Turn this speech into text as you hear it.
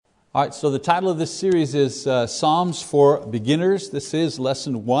All right, so the title of this series is Psalms for Beginners. This is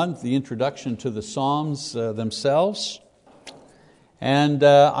lesson 1, the introduction to the Psalms themselves. And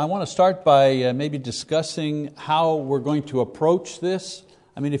I want to start by maybe discussing how we're going to approach this.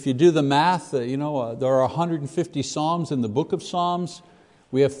 I mean, if you do the math, there are 150 Psalms in the book of Psalms.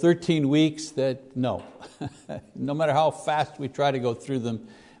 We have 13 weeks no matter how fast we try to go through them,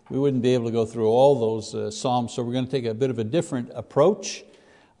 we wouldn't be able to go through all those Psalms. So we're going to take a bit of a different approach,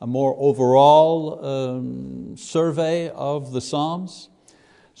 a more overall survey of the Psalms.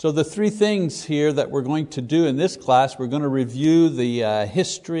 So the three things here that we're going to do in this class, we're going to review the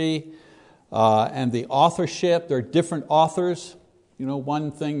history and the authorship. There are different authors.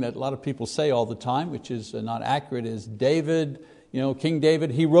 One thing that a lot of people say all the time, which is not accurate, is David, King David,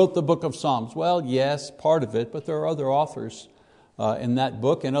 he wrote the book of Psalms. Well, yes, part of it, but there are other authors in that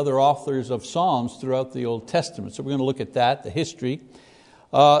book and other authors of Psalms throughout the Old Testament. So we're going to look at that, the history.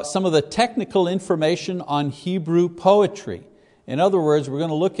 Some of the technical information on Hebrew poetry. In other words, we're going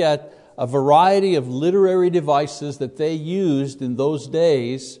to look at a variety of literary devices that they used in those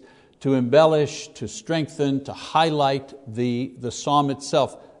days to embellish, to strengthen, to highlight the psalm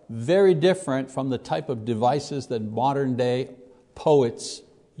itself. Very different from the type of devices that modern day poets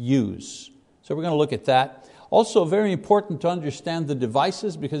use. So we're going to look at that. Also very important to understand the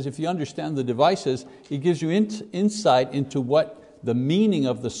devices, because if you understand the devices, it gives you insight into what the meaning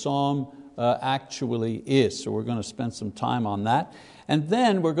of the psalm actually is. So we're going to spend some time on that. And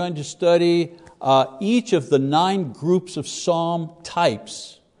then we're going to study each of the 9 groups of psalm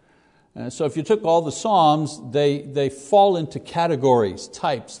types. So if you took all the psalms, they fall into categories,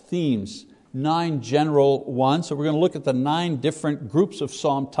 types, themes, 9 general ones. So we're going to look at the 9 different groups of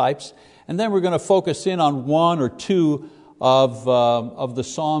psalm types. And then we're going to focus in on 1 or 2 of the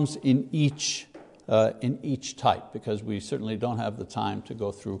psalms in each type, because we certainly don't have the time to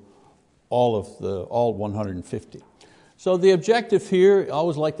go through all 150. So the objective here, I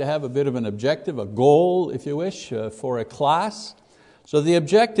always like to have a bit of an objective, a goal, if you wish, for a class. So the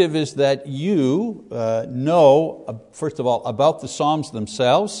objective is that you know, first of all, about the Psalms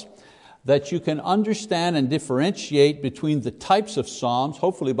themselves, that you can understand and differentiate between the types of Psalms.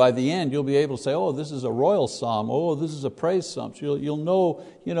 Hopefully by the end you'll be able to say, oh, this is a royal Psalm, oh, this is a praise Psalm. So you'll know,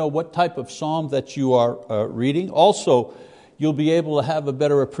 what type of Psalm that you are reading. Also, you'll be able to have a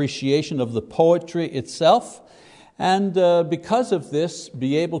better appreciation of the poetry itself, and because of this,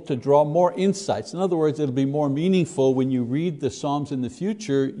 be able to draw more insights. In other words, it'll be more meaningful when you read the Psalms in the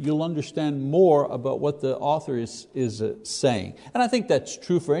future. You'll understand more about what the author is saying. And I think that's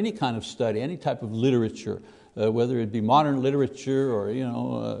true for any kind of study, any type of literature, whether it be modern literature or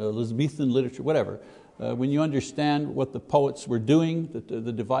Elizabethan literature, whatever. When you understand what the poets were doing,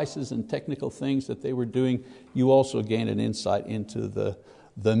 the devices and technical things that they were doing, you also gain an insight into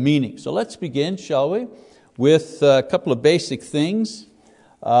the meaning. So let's begin, shall we, with a couple of basic things.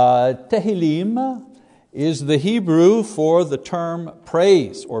 Tehillim is the Hebrew for the term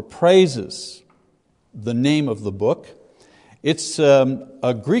praise or praises, the name of the book. It's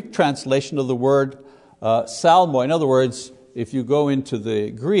a Greek translation of the word psalmoi. In other words, if you go into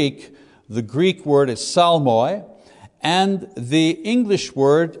the Greek word is psalmoi, and the English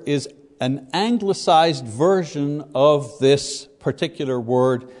word is an anglicized version of this particular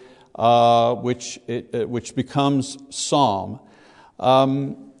word, which becomes psalm.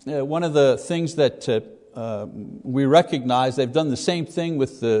 One of the things that we recognize, they've done the same thing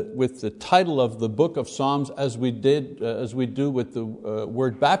with the title of the book of Psalms as we do with the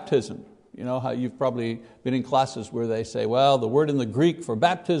word baptism. You know how you've probably been in classes where they say, well, the word in the Greek for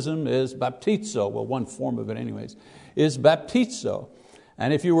baptism is baptizo. Well, one form of it anyways, is baptizo.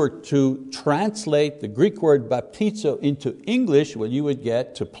 And if you were to translate the Greek word baptizo into English, well, you would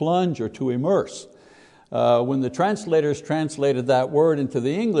get to plunge or to immerse. When the translators translated that word into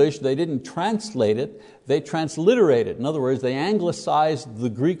the English, they didn't translate it, they transliterated. In other words, they anglicized the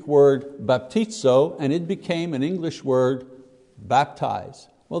Greek word baptizo, and it became an English word, baptize.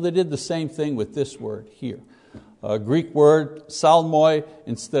 Well, they did the same thing with this word here. A Greek word, psalmoi,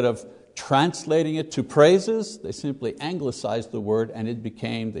 instead of translating it to praises, they simply anglicized the word and it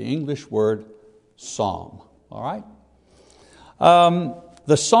became the English word psalm. All right?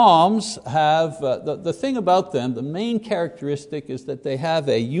 The Psalms have, the thing about them, the main characteristic is that they have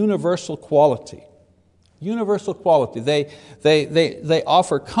a universal quality. Universal quality. They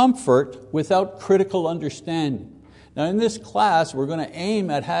offer comfort without critical understanding. Now in this class we're going to aim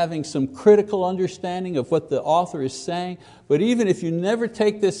at having some critical understanding of what the author is saying, but even if you never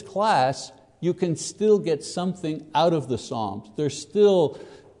take this class, you can still get something out of the Psalms.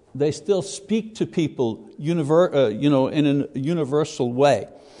 They still speak to people in a universal way.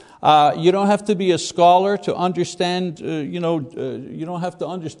 You don't have to be a scholar to understand, you don't have to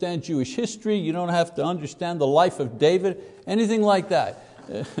understand Jewish history. You don't have to understand the life of David, anything like that.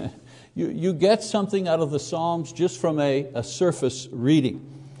 You get something out of the Psalms just from a surface reading.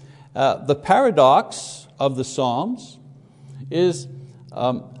 The paradox of the Psalms is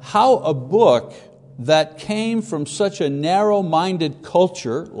how a book that came from such a narrow-minded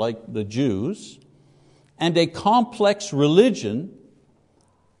culture like the Jews and a complex religion,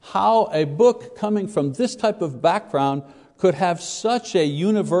 how a book coming from this type of background could have such a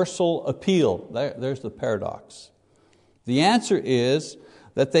universal appeal. There's the paradox. The answer is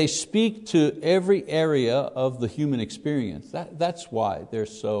that they speak to every area of the human experience. That's why they're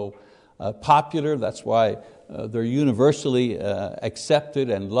so popular. That's why they're universally accepted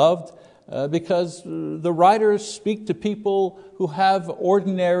and loved, because the writers speak to people who have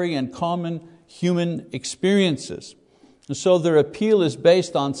ordinary and common human experiences. And so their appeal is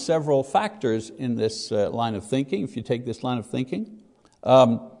based on several factors in this line of thinking, if you take this line of thinking.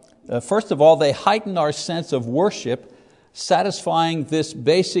 First of all, they heighten our sense of worship, satisfying this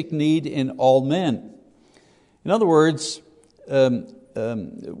basic need in all men. In other words,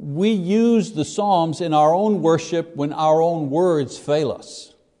 we use the Psalms in our own worship when our own words fail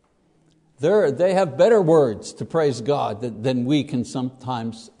us. They have better words to praise God than we can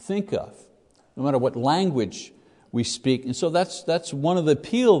sometimes think of, no matter what language we speak. And so that's one of the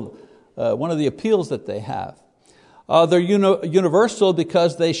appeals that they have. They're universal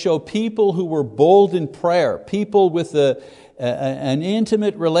because they show people who were bold in prayer, people with an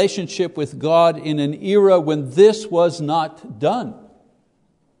intimate relationship with God in an era when this was not done.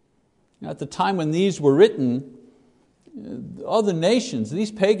 At the time when these were written, other nations,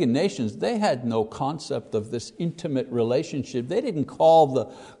 these pagan nations, they had no concept of this intimate relationship. They didn't call the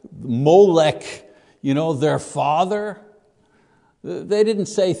Molech, their father. They didn't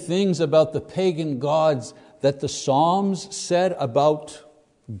say things about the pagan gods that the Psalms said about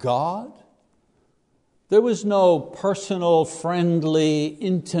God. There was no personal, friendly,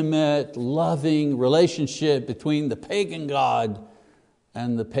 intimate, loving relationship between the pagan god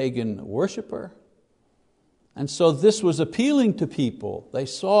and the pagan worshiper. And so this was appealing to people. They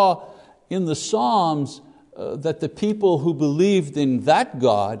saw in the Psalms that the people who believed in that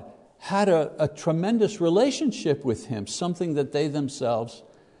God had a tremendous relationship with Him, something that they themselves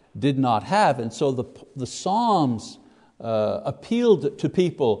did not have. And so the Psalms appealed to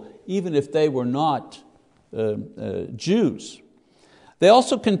people even if they were not Jews. They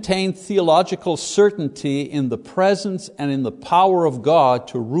also contain theological certainty in the presence and in the power of God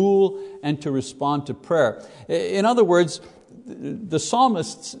to rule and to respond to prayer. In other words, the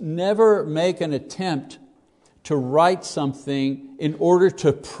psalmists never make an attempt to write something in order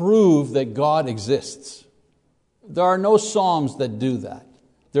to prove that God exists. There are no psalms that do that.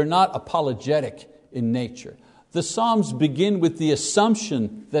 They're not apologetic in nature. The Psalms begin with the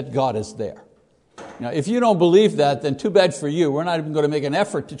assumption that God is there. Now, if you don't believe that, then too bad for you. We're not even going to make an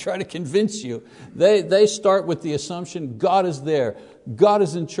effort to try to convince you. They start with the assumption God is there. God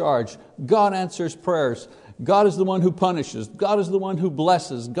is in charge. God answers prayers. God is the one who punishes. God is the one who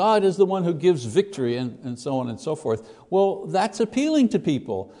blesses. God is the one who gives victory, and so on and so forth. Well, that's appealing to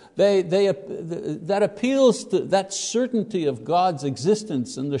people. That appeals to that certainty of God's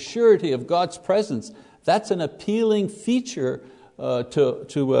existence and the surety of God's presence. That's an appealing feature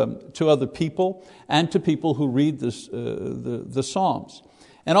to other people and to people who read the Psalms.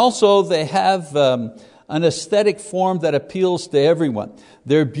 And also they have an aesthetic form that appeals to everyone.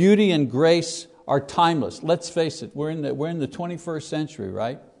 Their beauty and grace are timeless. Let's face it, we're in the 21st century,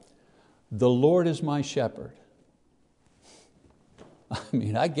 right? The Lord is my shepherd.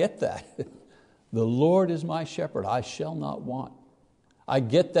 I get that. The Lord is my shepherd, I shall not want. I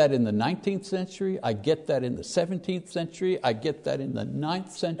get that in the 19th century, I get that in the 17th century, I get that in the 9th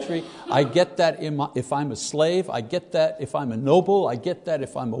century, I get that if I'm a slave, I get that if I'm a noble, I get that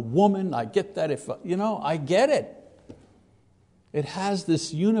if I'm a woman, I get that if, I get it. It has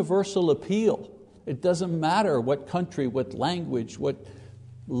this universal appeal. It doesn't matter what country, what language, what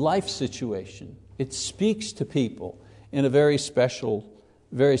life situation. It speaks to people in a very special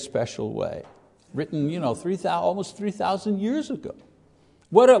way. Written almost 3,000 years ago.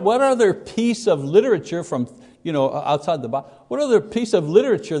 What other piece of literature from outside the Bible, what other piece of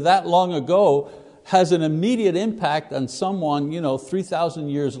literature that long ago has an immediate impact on someone 3,000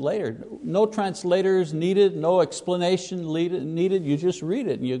 years later? No translators needed, no explanation needed. You just read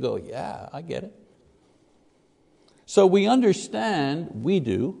it and you go, yeah, I get it. So we understand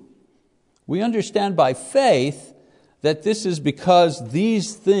by faith that this is because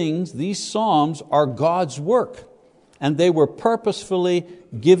these Psalms are God's work. and they were purposefully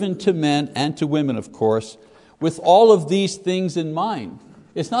given to men and to women, of course, with all of these things in mind.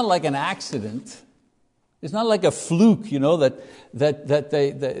 It's not like an accident. It's not like a fluke,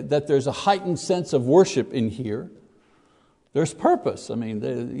 that there's a heightened sense of worship in here. There's purpose. I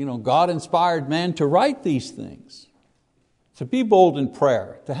mean, God inspired man to write these things, to be bold in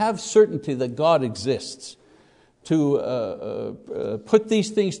prayer, to have certainty that God exists, to put these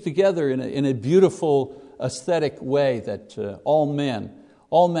things together in a beautiful, aesthetic way that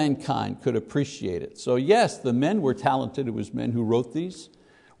all mankind could appreciate it. So yes, the men were talented. It was men who wrote these,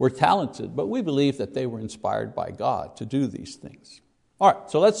 were talented, but we believe that they were inspired by God to do these things. All right,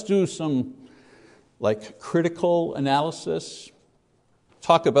 so let's do some critical analysis,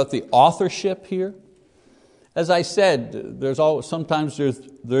 talk about the authorship here. As I said, sometimes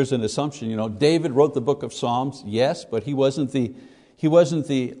there's an assumption, David wrote the book of Psalms, yes, but he wasn't the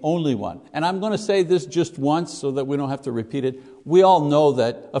only one. And I'm going to say this just once so that we don't have to repeat it. We all know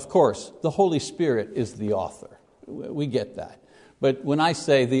that, of course, the Holy Spirit is the author. We get that. But when I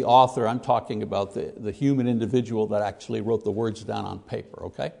say the author, I'm talking about the human individual that actually wrote the words down on paper,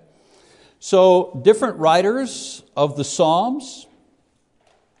 okay? So different writers of the Psalms,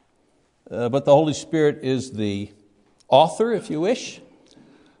 but the Holy Spirit is the author, if you wish.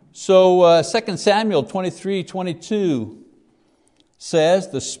 So 2 Samuel 23:22 says,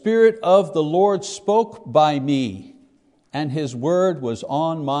 "The Spirit of the Lord spoke by me, and His word was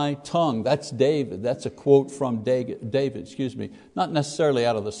on my tongue." That's David. That's a quote from David. Not necessarily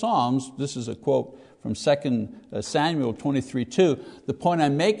out of the Psalms. This is a quote from 2 Samuel 23:2. The point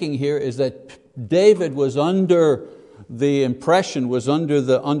I'm making here is that David was under the impression, was under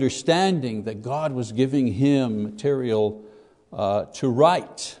the understanding that God was giving him material to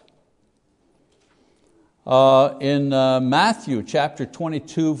write. In Matthew chapter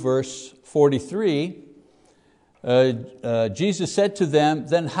 22, verse 43, Jesus said to them,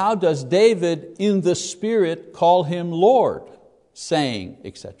 "Then how does David in the Spirit call Him Lord, saying,"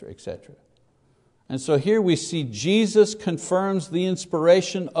 etc., etc. And so here we see Jesus confirms the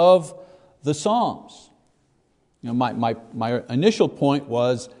inspiration of the Psalms. My initial point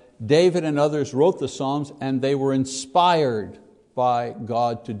was David and others wrote the Psalms and they were inspired by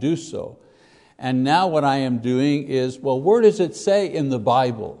God to do so. And now what I am doing is, where does it say in the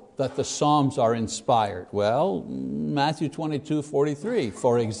Bible that the Psalms are inspired? Well, Matthew 22:43,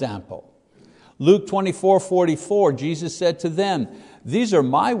 for example. Luke 24:44, Jesus said to them, "These are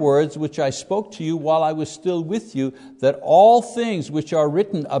my words which I spoke to you while I was still with you, that all things which are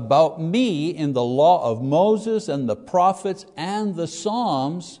written about me in the law of Moses and the prophets and the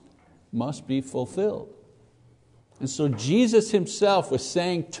Psalms must be fulfilled." And so Jesus Himself was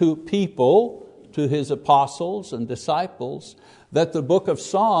saying to people, to His apostles and disciples, that the book of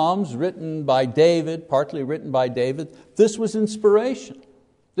Psalms, written by David, partly written by David, this was inspiration.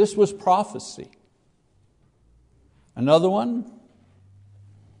 This was prophecy. Another one,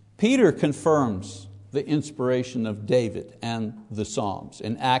 Peter confirms the inspiration of David and the Psalms.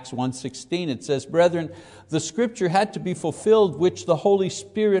 In Acts 1:16 it says, "Brethren, the scripture had to be fulfilled which the Holy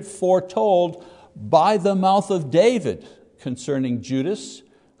Spirit foretold by the mouth of David concerning Judas,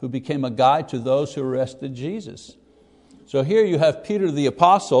 who became a guide to those who arrested Jesus." So here you have Peter the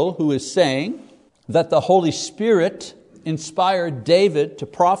apostle who is saying that the Holy Spirit inspired David to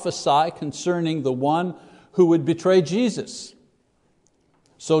prophesy concerning the one who would betray Jesus.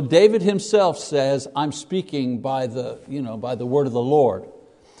 So David himself says, "I'm speaking by the word of the Lord."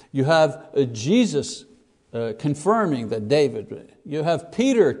 You have Jesus confirming that David. You have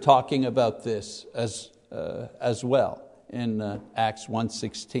Peter talking about this as well in Acts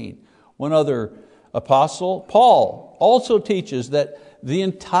 1:16. One other apostle, Paul, also teaches that the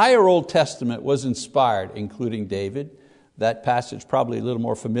entire Old Testament was inspired, including David. That passage probably a little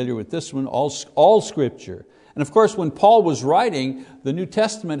more familiar with this one, all Scripture. And of course, when Paul was writing, the New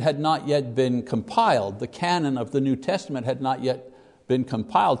Testament had not yet been compiled. The canon of the New Testament had not yet been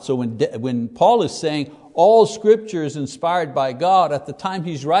compiled. So when Paul is saying all Scripture is inspired by God, at the time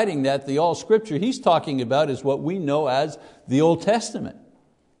he's writing that, the all Scripture he's talking about is what we know as the Old Testament.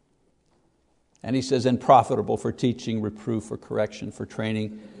 And he says, "and profitable for teaching, reproof, for correction, for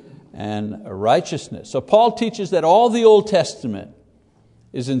training, and righteousness." So Paul teaches that all the Old Testament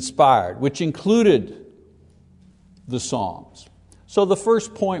is inspired, which included the Psalms. So the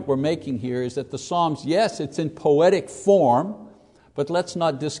first point we're making here is that the Psalms, yes, it's in poetic form, but let's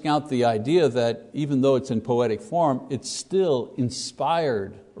not discount the idea that even though it's in poetic form, it's still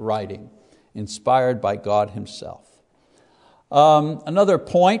inspired writing, inspired by God Himself. Another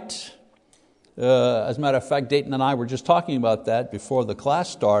point, as a matter of fact, Dayton and I were just talking about that before the class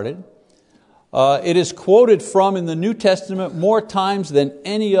started. It is quoted from in the New Testament more times than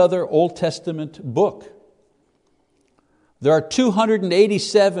any other Old Testament book. There are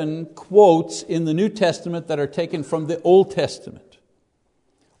 287 quotes in the New Testament that are taken from the Old Testament.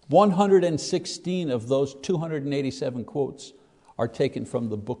 116 of those 287 quotes are taken from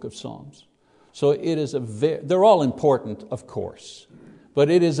the book of Psalms. So it is they're all important, of course, but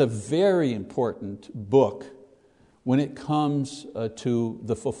it is a very important book when it comes to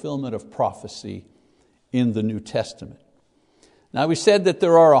the fulfillment of prophecy in the New Testament. Now we said that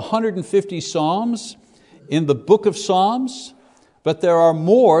there are 150 Psalms in the book of Psalms, but there are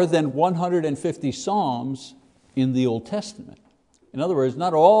more than 150 Psalms in the Old Testament. In other words,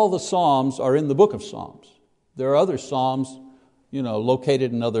 not all the Psalms are in the book of Psalms. There are other Psalms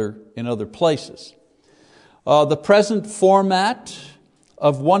located in other places. The present format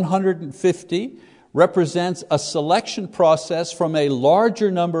of 150 represents a selection process from a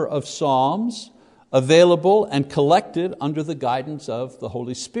larger number of Psalms available and collected under the guidance of the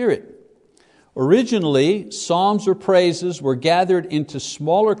Holy Spirit. Originally, psalms or praises were gathered into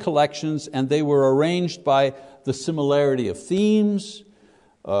smaller collections, and they were arranged by the similarity of themes,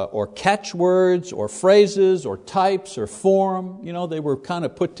 or catchwords, or phrases, or types, or form. They were kind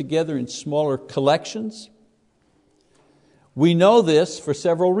of put together in smaller collections. We know this for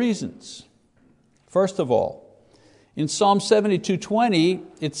several reasons. First of all, in Psalm 72:20,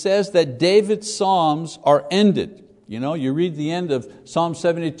 it says that David's psalms are ended. You read the end of Psalm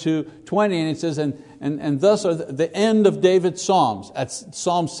 72:20, and it says, and thus are the end of David's psalms. That's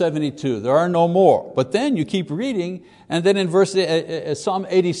Psalm 72. There are no more. But then you keep reading, and then in Psalm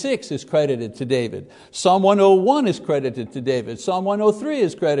 86 is credited to David. Psalm 101 is credited to David. Psalm 103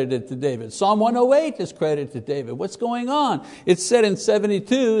 is credited to David. Psalm 108 is credited to David. What's going on? It's said in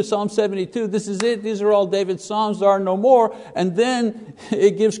Psalm 72, this is it. These are all David's psalms. There are no more. And then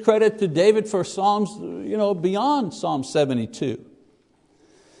it gives credit to David for psalms beyond Psalm 72.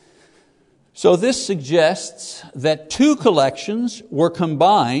 So this suggests that two collections were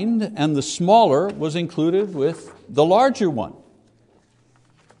combined and the smaller was included with the larger one.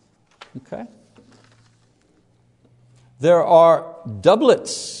 Okay? There are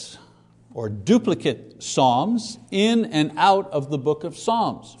doublets or duplicate psalms in and out of the book of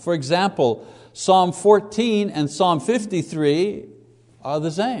Psalms. For example, Psalm 14 and Psalm 53 are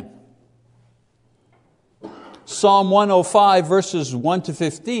the same. Psalm 105 verses 1 to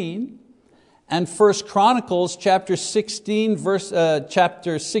 15 and 1 Chronicles chapter 16 verses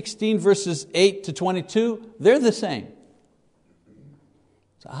 8 to 22, they're the same.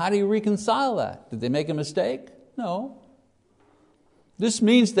 So how do you reconcile that? Did they make a mistake? No. This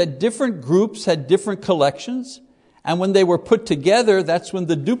means that different groups had different collections, and when they were put together, that's when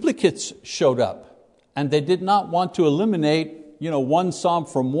the duplicates showed up. And they did not want to eliminate one psalm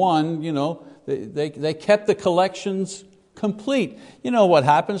from one. They kept the collections complete. You know what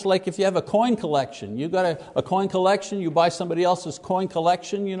happens, like if you have a coin collection, you got a coin collection, you buy somebody else's coin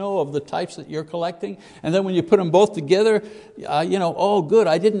collection, of the types that you're collecting, and then when you put them both together, oh good,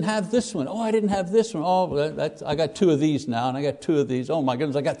 I didn't have this one, oh I didn't have this one, oh I got two of these now, and I got two of these, oh my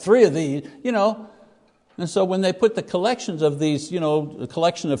goodness, I got three of these, And so when they put the collections of these, a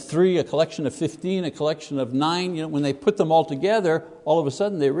collection of 3, a collection of 15, a collection of 9, when they put them all together, all of a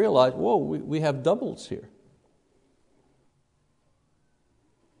sudden they realize, whoa, we have doubles here.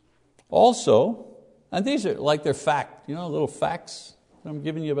 Also, and these are like they're fact, little facts I'm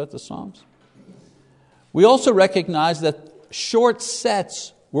giving you about the Psalms. We also recognize that short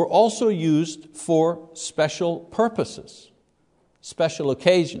sets were also used for special purposes, special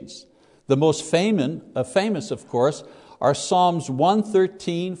occasions. The most famous, of course, are Psalms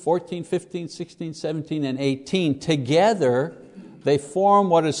 113, 14, 15, 16, 17, and 18. Together, they form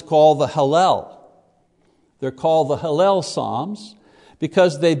what is called the Hallel. They're called the Hallel Psalms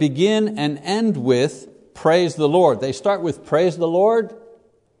because they begin and end with praise the Lord. They start with praise the Lord.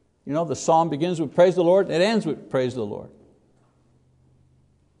 The psalm begins with praise the Lord. It ends with praise the Lord.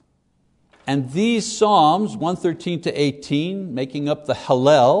 And these Psalms, 113 to 18, making up the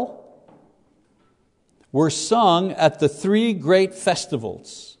Hallel, were sung at the 3 great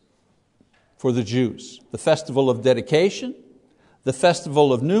festivals for the Jews. The festival of dedication, the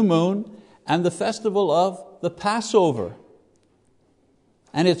festival of new moon, and the festival of the Passover.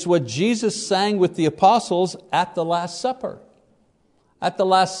 And it's what Jesus sang with the apostles at the Last Supper. At the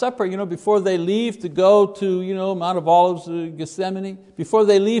Last Supper, before they leave to go to Mount of Olives, Gethsemane, before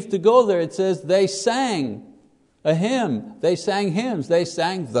they leave to go there, it says they sang a hymn. They sang hymns. They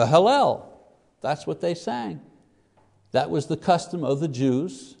sang the Hallel. That's what they sang. That was the custom of the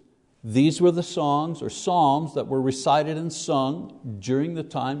Jews These were the songs or psalms that were recited and sung during the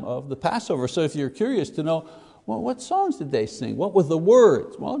time of the Passover. So if you're curious to know, well, what songs did they sing? What were the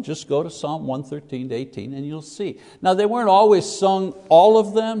words? Well, just go to Psalm 113 to 18 and you'll see. Now they weren't always sung, all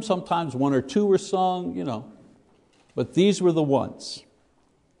of them. Sometimes one or two were sung, but these were the ones.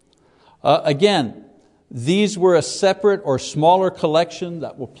 Again, these were a separate or smaller collection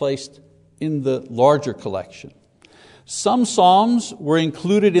that were placed in the larger collection. Some psalms were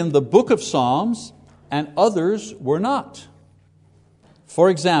included in the book of Psalms and others were not. For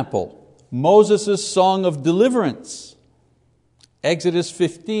example, Moses' song of deliverance, Exodus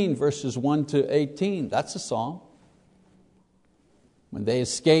 15 verses 1 to 18, that's a psalm. When they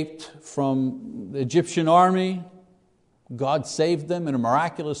escaped from the Egyptian army, God saved them in a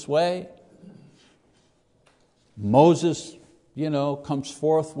miraculous way. Moses, comes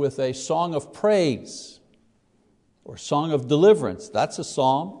forth with a song of praise or song of deliverance. That's a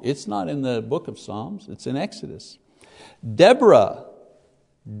psalm. It's not in the book of Psalms, it's in Exodus. Deborah's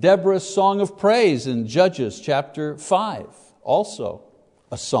song of praise in Judges chapter 5, also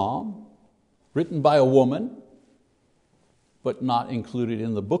a psalm written by a woman, but not included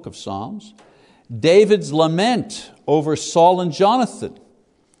in the book of Psalms. David's lament over Saul and Jonathan.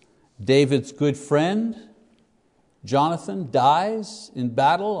 David's good friend, Jonathan, dies in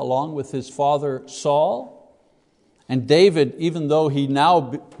battle along with his father Saul. And David, even though he now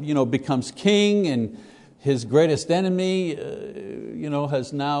becomes king and his greatest enemy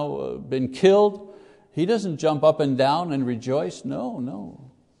has now been killed, he doesn't jump up and down and rejoice. No.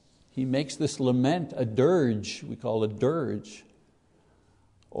 He makes this lament, a dirge, we call it dirge,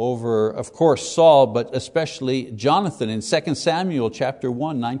 over, of course, Saul, but especially Jonathan in 2 Samuel chapter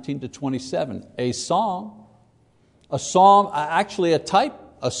 1, 19 to 27. A psalm, actually a type,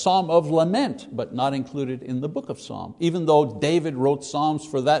 a psalm of lament, but not included in the book of Psalms. Even though David wrote psalms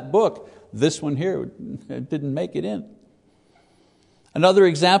for that book, this one here didn't make it in. Another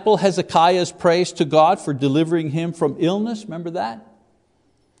example, Hezekiah's praise to God for delivering him from illness. Remember that?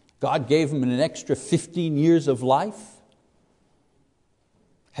 God gave him an extra 15 years of life.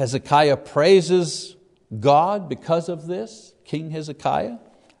 Hezekiah praises God because of this, King Hezekiah.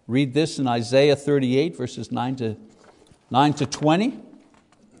 Read this in Isaiah 38 verses 9 to 20.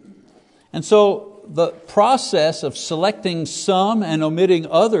 And so the process of selecting some and omitting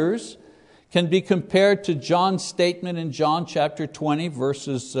others can be compared to John's statement in John chapter 20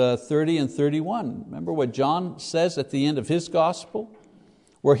 verses 30 and 31. Remember what John says at the end of his gospel,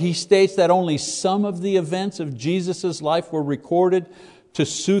 where he states that only some of the events of Jesus' life were recorded to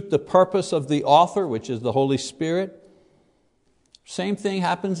suit the purpose of the author, which is the Holy Spirit. Same thing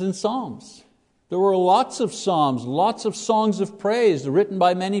happens in Psalms. There were lots of psalms, lots of songs of praise written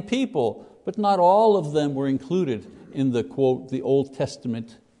by many people, but not all of them were included in the, quote, the Old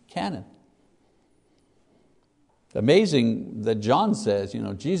Testament canon. Amazing that John says,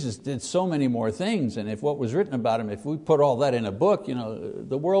 Jesus did so many more things, and if what was written about Him, if we put all that in a book,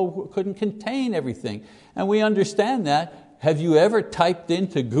 the world couldn't contain everything. And we understand that. Have you ever typed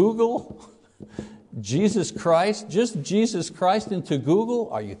into Google Jesus Christ, just Jesus Christ into Google?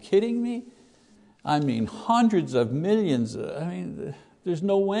 Are you kidding me? I mean, hundreds of millions. There's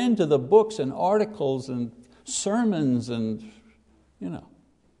no end to the books and articles and sermons and,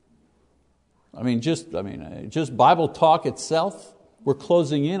 just Bible Talk itself, we're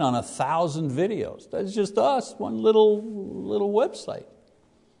closing in on 1,000 videos. That's just us, one little website.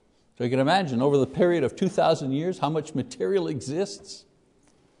 So you can imagine over the period of 2,000 years how much material exists.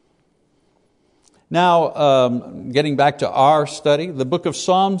 Now, getting back to our study, the book of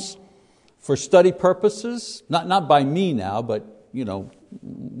Psalms, for study purposes, not by me now, but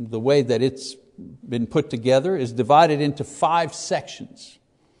the way that it's been put together is divided into 5 sections.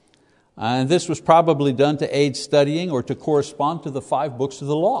 And this was probably done to aid studying or to correspond to the 5 books of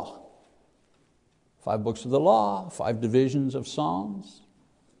the law. 5 books of the law, 5 divisions of Psalms.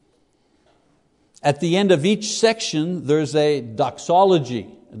 At the end of each section, there's a doxology.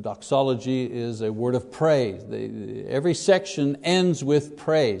 A doxology is a word of praise. Every section ends with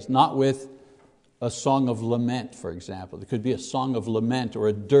praise, not with a song of lament, for example. It could be a song of lament or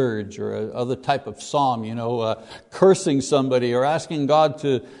a dirge or other type of psalm, cursing somebody or asking God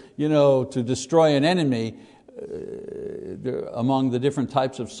to destroy an enemy among the different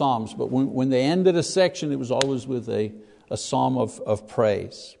types of psalms. But when they ended a section, it was always with a psalm of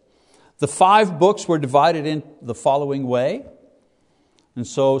praise. The 5 books were divided in the following way. And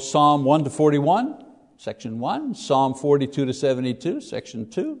so Psalm 1 to 41, section 1, Psalm 42 to 72, section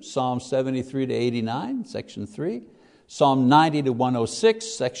 2, Psalm 73 to 89, section 3, Psalm 90 to 106,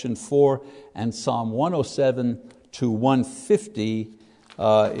 section 4, and Psalm 107 to 150,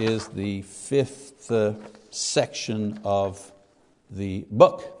 is the fifth section of the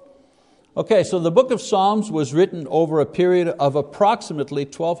book. Okay, so the book of Psalms was written over a period of approximately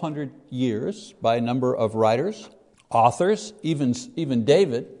 1,200 years by a number of writers, authors, even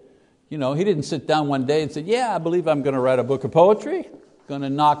David. He didn't sit down one day and say, yeah, I believe I'm going to write a book of poetry, going to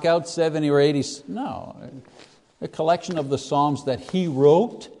knock out 70 or 80. No, a collection of the Psalms that he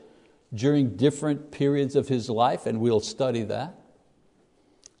wrote during different periods of his life, and we'll study that.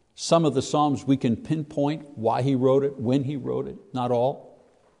 Some of the Psalms we can pinpoint why he wrote it, when he wrote it, not all,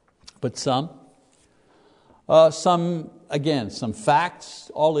 but some. Some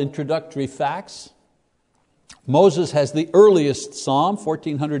facts, all introductory facts. Moses has the earliest Psalm,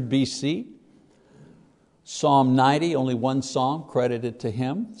 1400 BC. Psalm 90, only one Psalm credited to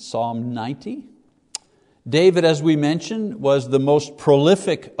him, Psalm 90. David, as we mentioned, was the most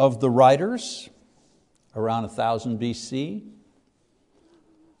prolific of the writers, around 1000 BC.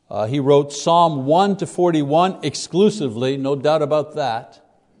 He wrote Psalm 1 to 41 exclusively, no doubt about that,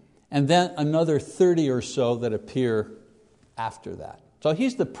 and then another 30 or so that appear after that. So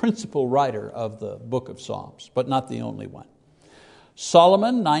he's the principal writer of the book of Psalms, but not the only one.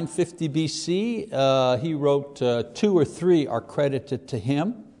 Solomon, 950 BC, he wrote 2 or 3 are credited to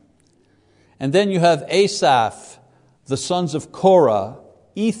him. And then you have Asaph, the sons of Korah,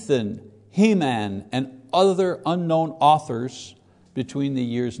 Ethan, Heman, and other unknown authors between the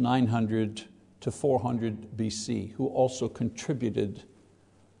years 900 to 400 BC, who also contributed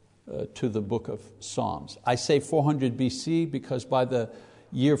to the book of Psalms. I say 400 BC because by the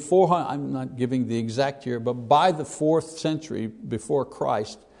year 400, I'm not giving the exact year, but by the 4th century before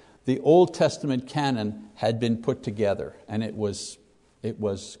Christ, the Old Testament canon had been put together, and it was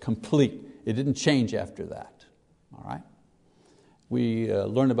complete. It didn't change after that. All right? We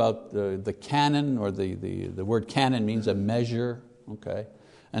learn about the canon, or the word canon means a measure. Okay?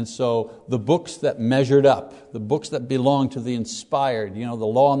 And so the books that measured up, the books that belonged to the inspired, the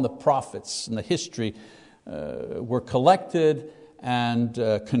law and the prophets and the history were collected and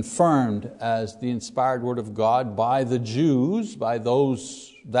confirmed as the inspired word of God by the Jews, by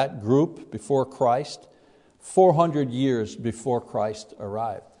that group before Christ, 400 years before Christ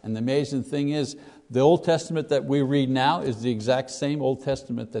arrived. And the amazing thing is, the Old Testament that we read now is the exact same Old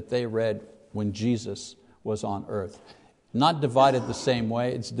Testament that they read when Jesus was on earth. Not divided the same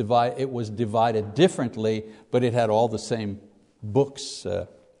way, it was divided differently, but it had all the same books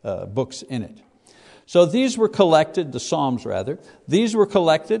in it. So these were collected, the Psalms rather, these were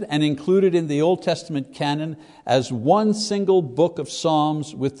collected and included in the Old Testament canon as one single book of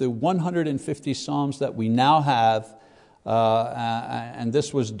Psalms with the 150 Psalms that we now have, and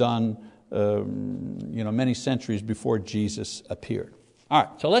this was done many centuries before Jesus appeared. All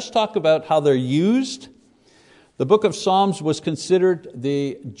right, so let's talk about how they're used. The book of Psalms was considered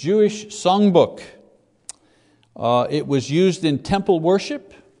the Jewish songbook. It was used in temple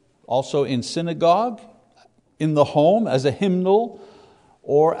worship, also in synagogue, in the home as a hymnal,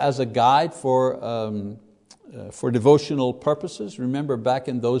 or as a guide for devotional purposes. Remember, back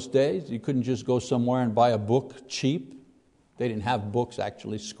in those days, you couldn't just go somewhere and buy a book cheap. They didn't have books,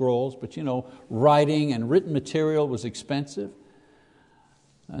 actually, scrolls, but writing and written material was expensive.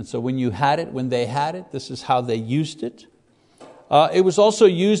 And so when they had it, this is how they used it. It was also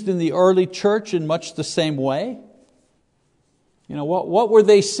used in the early church in much the same way. What were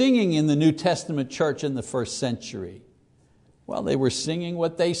they singing in the New Testament church in the first century? Well, they were singing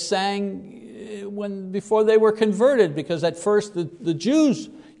what they sang before they were converted, because at first the Jews,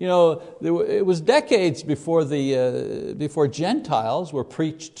 it was decades before Gentiles were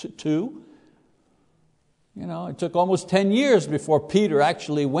preached to. It took almost 10 years before Peter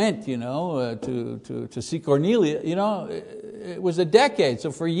actually went, to see Cornelius. It was a decade.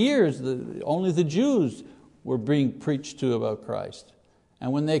 So for years, only the Jews were being preached to about Christ.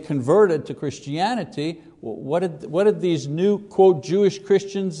 And when they converted to Christianity, what did these new, quote, Jewish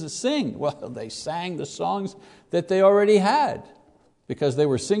Christians sing? Well, they sang the songs that they already had, because they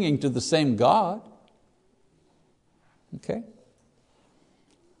were singing to the same God. Okay?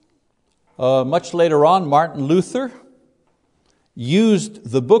 Much later on, Martin Luther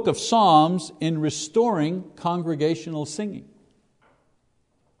used the book of Psalms in restoring congregational singing.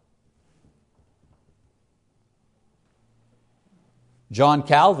 John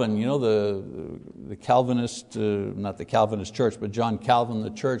Calvin, the Calvinist, not the Calvinist church, but John Calvin, the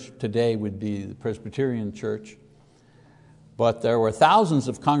church today would be the Presbyterian church. But there were thousands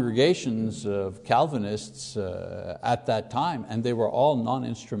of congregations of Calvinists at that time, and they were all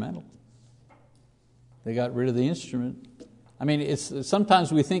non-instrumental. They got rid of the instrument, I mean,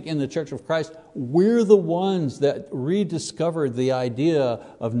 sometimes we think in the Church of Christ, we're the ones that rediscovered the idea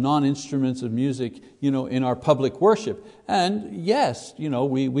of non-instruments of music in our public worship. And yes,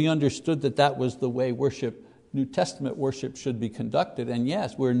 we understood that was the way worship, New Testament worship should be conducted. And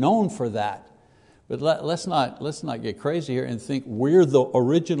yes, we're known for that. But let's not get crazy here and think we're the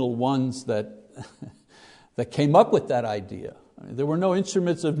original ones that came up with that idea. I mean, there were no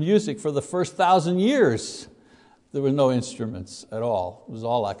instruments of music for the first 1,000 years. There were no instruments at all. It was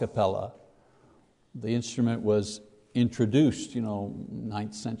all a cappella. The instrument was introduced,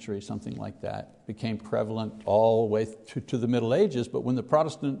 9th century, something like that. Became prevalent all the way to the Middle Ages. But when the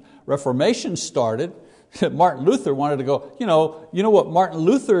Protestant Reformation started, Martin Luther wanted to go, you know what Martin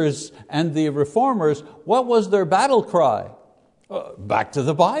Luther's and the Reformers, what was their battle cry? Back to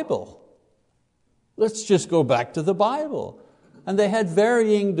the Bible. Let's just go back to the Bible. And they had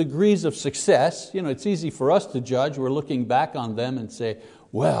varying degrees of success. It's easy for us to judge. We're looking back on them and say,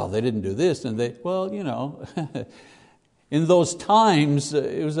 well, they didn't do this. And in those times,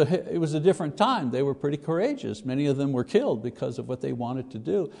 it was a different time. They were pretty courageous. Many of them were killed because of what they wanted to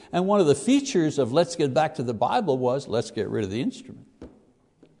do. And one of the features of let's get back to the Bible was let's get rid of the instrument.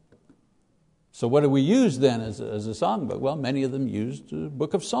 So what do we use then as a songbook? Well, many of them used the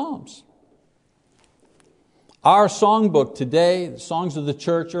book of Psalms. Our songbook today, the songs of the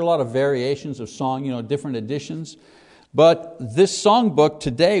church, there are a lot of variations of song, different editions. But this songbook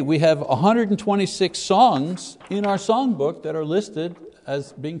today, we have 126 songs in our songbook that are listed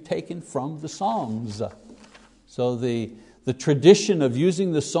as being taken from the Psalms. So the tradition of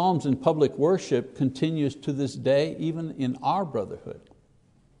using the Psalms in public worship continues to this day, even in our brotherhood.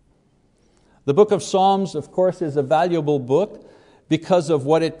 The book of Psalms, of course, is a valuable book because of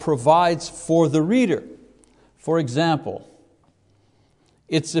what it provides for the reader. For example,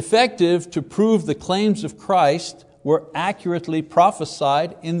 it's effective to prove the claims of Christ were accurately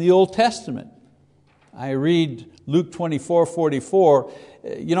prophesied in the Old Testament. I read Luke 24:44.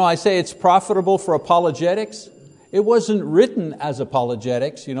 I say it's profitable for apologetics. It wasn't written as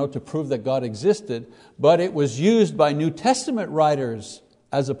apologetics, to prove that God existed, but it was used by New Testament writers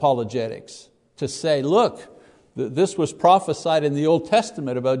as apologetics to say, look, this was prophesied in the Old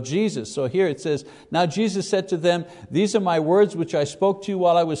Testament about Jesus. So here it says, now Jesus said to them, these are my words which I spoke to you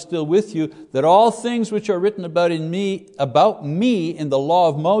while I was still with you, that all things which are written about me in the law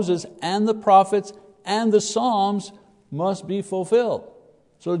of Moses and the prophets and the Psalms must be fulfilled.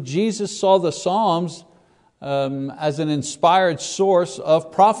 So Jesus saw the Psalms as an inspired source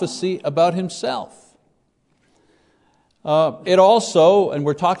of prophecy about Himself. It also, and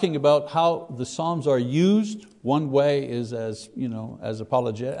we're talking about how the Psalms are used. One way is as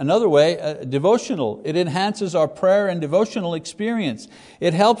apologetic. Another way, devotional. It enhances our prayer and devotional experience.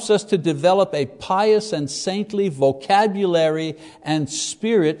 It helps us to develop a pious and saintly vocabulary and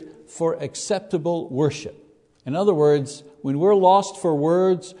spirit for acceptable worship. In other words, when we're lost for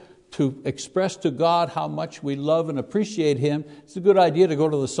words to express to God how much we love and appreciate Him, it's a good idea to go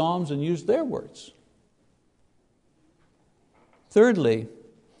to the Psalms and use their words. Thirdly,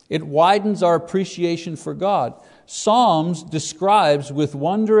 it widens our appreciation for God. Psalms describes with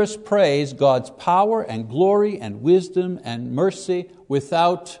wondrous praise God's power and glory and wisdom and mercy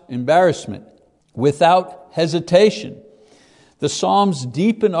without embarrassment, without hesitation. The Psalms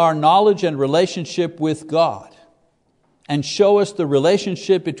deepen our knowledge and relationship with God and show us the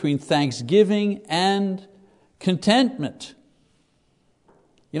relationship between thanksgiving and contentment.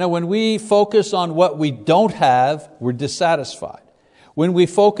 When we focus on what we don't have, we're dissatisfied. When we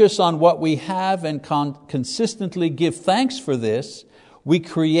focus on what we have and consistently give thanks for this, we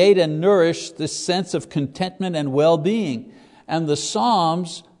create and nourish this sense of contentment and well-being. And the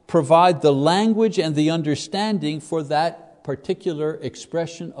Psalms provide the language and the understanding for that particular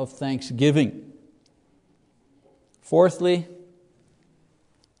expression of thanksgiving. Fourthly,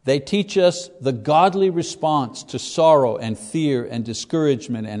 they teach us the godly response to sorrow and fear and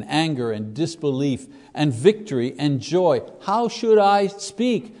discouragement and anger and disbelief and victory and joy. How should I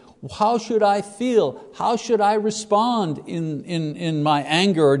speak? How should I feel? How should I respond in my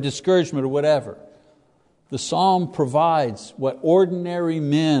anger or discouragement or whatever? The Psalm provides what ordinary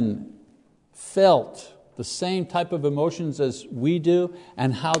men felt, the same type of emotions as we do,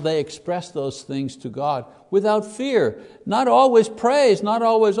 and how they express those things to God without fear. Not always praise, not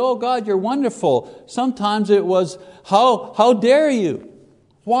always, oh God, you're wonderful. Sometimes it was, how dare you?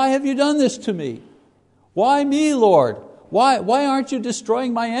 Why have you done this to me? Why me, Lord? Why aren't you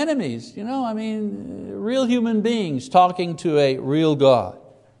destroying my enemies? Real human beings talking to a real God.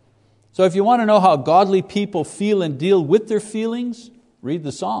 So if you want to know how godly people feel and deal with their feelings, read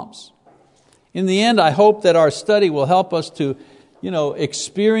the Psalms. In the end, I hope that our study will help us to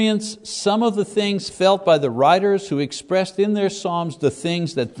experience some of the things felt by the writers who expressed in their Psalms the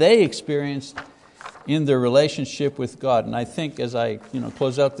things that they experienced in their relationship with God. And I think as I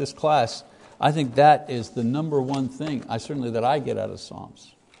close out this class, I think that is the number one thing that I get out of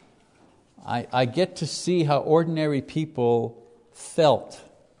Psalms. I get to see how ordinary people felt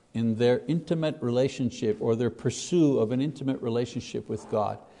in their intimate relationship or their pursuit of an intimate relationship with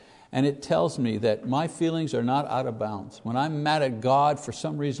God. And it tells me that my feelings are not out of bounds. When I'm mad at God for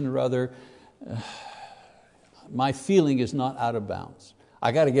some reason or other, my feeling is not out of bounds.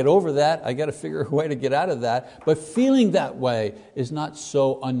 I got to get over that. I got to figure a way to get out of that. But feeling that way is not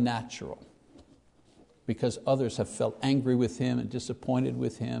so unnatural, because others have felt angry with Him and disappointed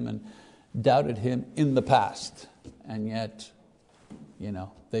with Him and doubted Him in the past. And yet,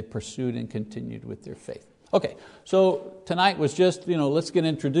 they pursued and continued with their faith. Okay, so tonight was just, let's get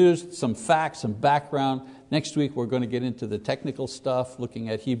introduced, some facts, some background. Next week we're going to get into the technical stuff, looking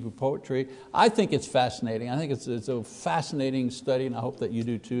at Hebrew poetry. I think it's fascinating. I think it's a fascinating study, and I hope that you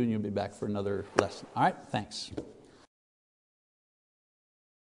do too, and you'll be back for another lesson. All right, thanks.